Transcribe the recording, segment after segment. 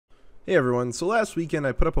Hey everyone, so last weekend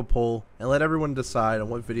I put up a poll and let everyone decide on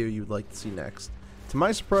what video you would like to see next. To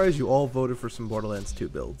my surprise, you all voted for some Borderlands 2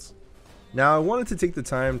 builds. Now I wanted to take the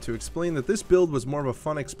time to explain that this build was more of a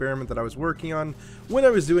fun experiment that I was working on when I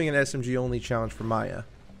was doing an SMG only challenge for Maya.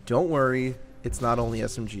 Don't worry, it's not only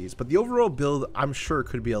SMGs, but the overall build I'm sure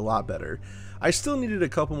could be a lot better. I still needed a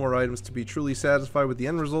couple more items to be truly satisfied with the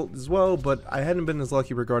end result as well, but I hadn't been as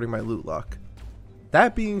lucky regarding my loot luck.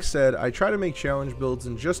 That being said, I try to make challenge builds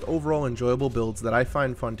and just overall enjoyable builds that I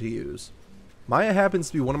find fun to use. Maya happens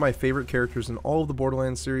to be one of my favorite characters in all of the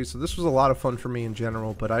Borderlands series, so this was a lot of fun for me in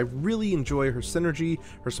general, but I really enjoy her synergy,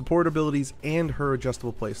 her support abilities, and her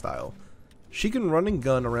adjustable playstyle. She can run and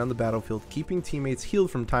gun around the battlefield, keeping teammates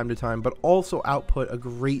healed from time to time, but also output a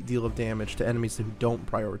great deal of damage to enemies who don't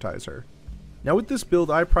prioritize her. Now with this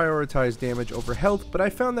build I prioritize damage over health, but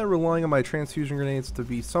I found that relying on my transfusion grenades to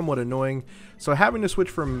be somewhat annoying, so having to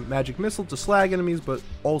switch from magic missile to slag enemies but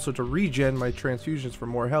also to regen my transfusions for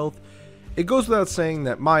more health. It goes without saying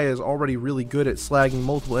that Maya is already really good at slagging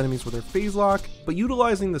multiple enemies with her phase lock, but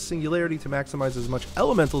utilizing the singularity to maximize as much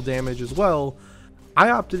elemental damage as well,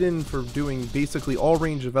 I opted in for doing basically all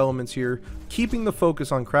range of elements here, keeping the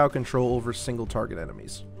focus on crowd control over single target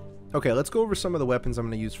enemies. Okay, let's go over some of the weapons I'm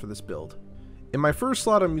going to use for this build. In my first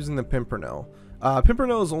slot, I'm using the Pimpernel.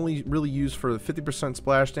 Pimpernel is only really used for the 50%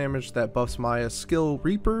 splash damage that buffs Maya's skill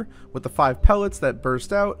Reaper with the 5 pellets that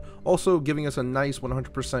burst out, also giving us a nice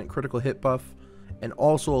 100% critical hit buff, and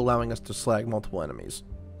also allowing us to slag multiple enemies.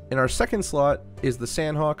 In our second slot is the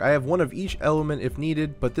Sandhawk. I have one of each element if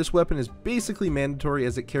needed, but this weapon is basically mandatory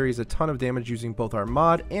as it carries a ton of damage using both our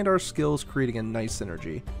mod and our skills, creating a nice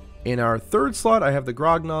synergy. In our third slot, I have the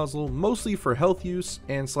Grog Nozzle, mostly for health use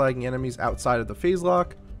and slagging enemies outside of the phase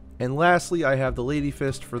lock. And lastly, I have the Lady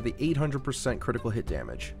Fist for the 800% critical hit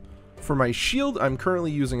damage. For my shield, I'm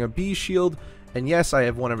currently using a bee shield, and yes, I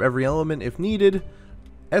have one of every element if needed.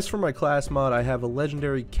 As for my class mod, I have a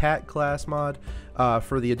legendary cat class mod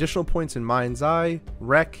for the additional points in Mind's Eye,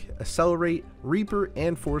 Wreck, Accelerate, Reaper,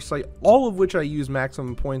 and Foresight, all of which I use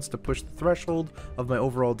maximum points to push the threshold of my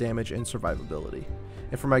overall damage and survivability.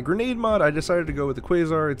 And for my grenade mod, I decided to go with the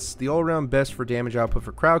Quasar. It's the all-around best for damage output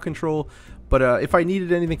for crowd control, but if I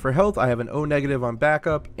needed anything for health, I have an O negative on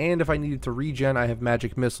backup, and if I needed to regen, I have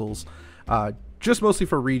magic missiles, just mostly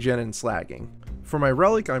for regen and slagging. For my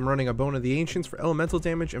relic, I'm running a Bone of the Ancients for elemental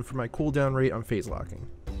damage, and for my cooldown rate, I'm phase locking.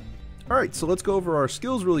 Alright, so let's go over our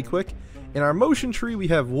skills really quick. In our motion tree, we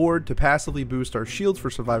have Ward to passively boost our shields for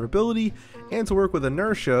survivability, and to work with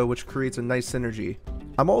Inertia, which creates a nice synergy.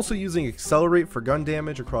 I'm also using Accelerate for gun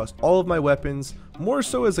damage across all of my weapons, more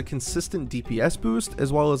so as a consistent DPS boost,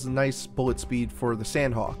 as well as a nice bullet speed for the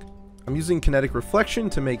Sandhawk. I'm using Kinetic Reflection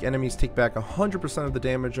to make enemies take back 100% of the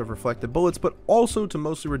damage of reflected bullets, but also to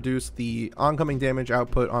mostly reduce the oncoming damage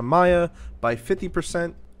output on Maya by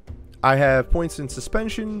 50%. I have points in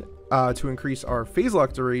Suspension to increase our phase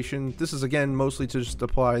lock duration. This is again mostly to just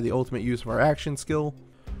apply the ultimate use of our action skill.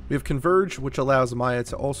 We have Converge, which allows Maya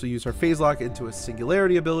to also use her phase lock into a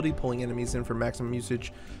singularity ability, pulling enemies in for maximum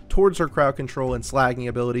usage towards her crowd control and slagging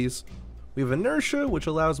abilities. We have Inertia, which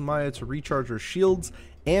allows Maya to recharge her shields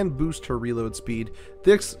and boost her reload speed.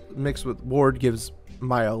 This mixed with Ward gives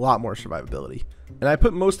Maya a lot more survivability. And I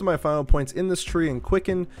put most of my final points in this tree and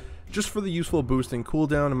Quicken just for the useful boost and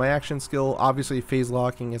cooldown, and my action skill. Obviously phase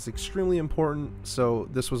locking is extremely important, so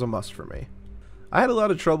this was a must for me. I had a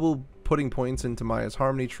lot of trouble putting points into Maya's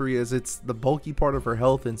Harmony tree as it's the bulky part of her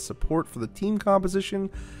health and support for the team composition,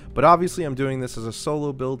 but obviously I'm doing this as a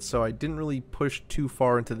solo build, so I didn't really push too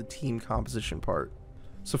far into the team composition part.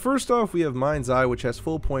 So first off, we have Mind's Eye, which has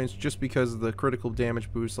full points just because of the critical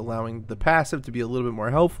damage boost, allowing the passive to be a little bit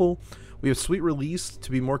more helpful. We have Sweet Release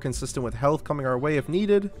to be more consistent with health coming our way if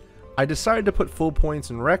needed. I decided to put full points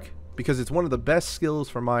in Wreck because it's one of the best skills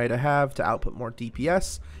for Maya to have to output more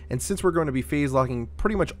DPS, and since we're going to be phase locking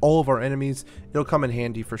pretty much all of our enemies, it'll come in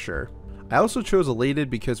handy for sure. I also chose Elated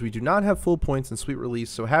because we do not have full points in Sweet Release,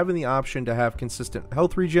 so having the option to have consistent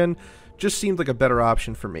health regen just seemed like a better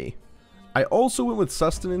option for me. I also went with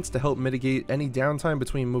Sustenance to help mitigate any downtime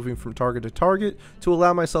between moving from target to target to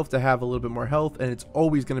allow myself to have a little bit more health, and it's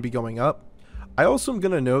always going to be going up. I also am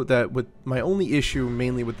going to note that with my only issue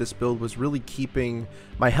mainly with this build was really keeping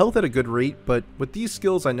my health at a good rate, but with these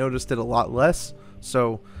skills I noticed it a lot less,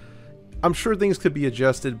 so I'm sure things could be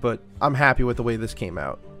adjusted, but I'm happy with the way this came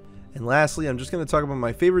out. And lastly, I'm just going to talk about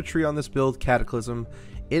my favorite tree on this build, Cataclysm.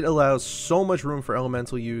 It allows so much room for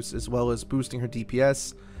elemental use as well as boosting her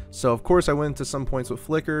DPS. So of course I went into some points with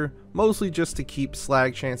Flicker, mostly just to keep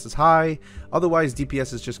slag chances high, otherwise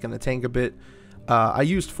DPS is just going to tank a bit. I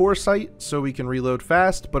used Foresight so we can reload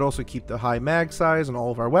fast, but also keep the high mag size on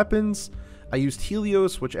all of our weapons. I used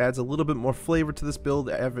Helios, which adds a little bit more flavor to this build,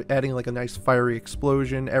 adding like a nice fiery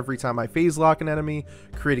explosion every time I phase lock an enemy,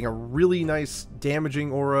 creating a really nice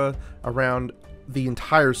damaging aura around the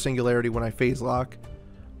entire singularity when I phase lock.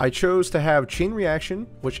 I chose to have Chain Reaction,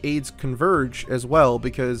 which aids Converge as well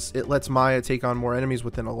because it lets Maya take on more enemies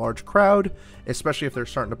within a large crowd, especially if they're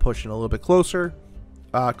starting to push in a little bit closer.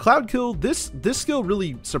 Cloud Kill, this skill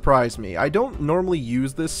really surprised me. I don't normally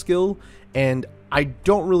use this skill, and I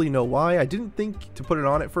don't really know why. I didn't think to put it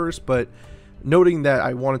on at first, but noting that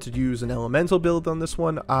I wanted to use an elemental build on this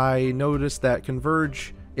one, I noticed that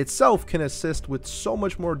Converge itself can assist with so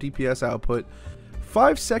much more DPS output.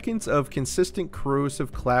 5 seconds of consistent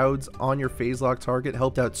corrosive clouds on your phase lock target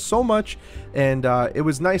helped out so much, and it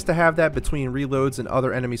was nice to have that between reloads and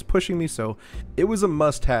other enemies pushing me, so it was a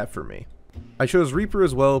must-have for me. I chose Reaper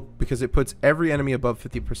as well because it puts every enemy above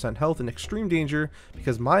 50% health in extreme danger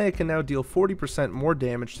because Maya can now deal 40% more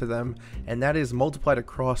damage to them, and that is multiplied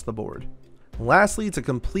across the board. Lastly, to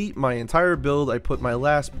complete my entire build, I put my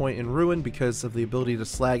last point in Ruin because of the ability to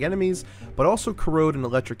slag enemies, but also corrode and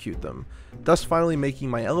electrocute them, thus finally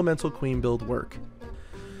making my Elemental Queen build work.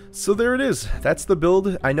 So there it is, that's the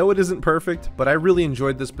build. I know it isn't perfect, but I really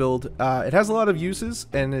enjoyed this build. It has a lot of uses,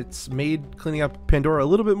 and it's made cleaning up Pandora a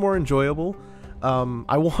little bit more enjoyable.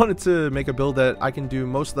 I wanted to make a build that I can do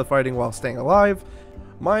most of the fighting while staying alive.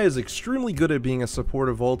 Maya is extremely good at being a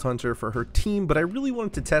supportive Vault Hunter for her team, but I really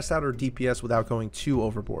wanted to test out her DPS without going too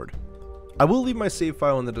overboard. I will leave my save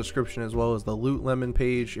file in the description as well as the Loot Lemon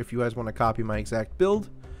page if you guys want to copy my exact build.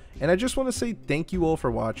 And I just want to say thank you all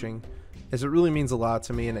for watching, as it really means a lot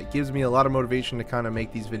to me, and it gives me a lot of motivation to kind of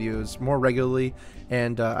make these videos more regularly.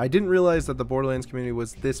 And I didn't realize that the Borderlands community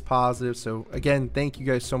was this positive, so again, thank you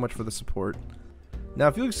guys so much for the support. Now,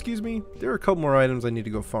 if you'll excuse me, there are a couple more items I need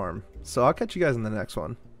to go farm, so I'll catch you guys in the next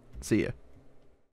one. See ya.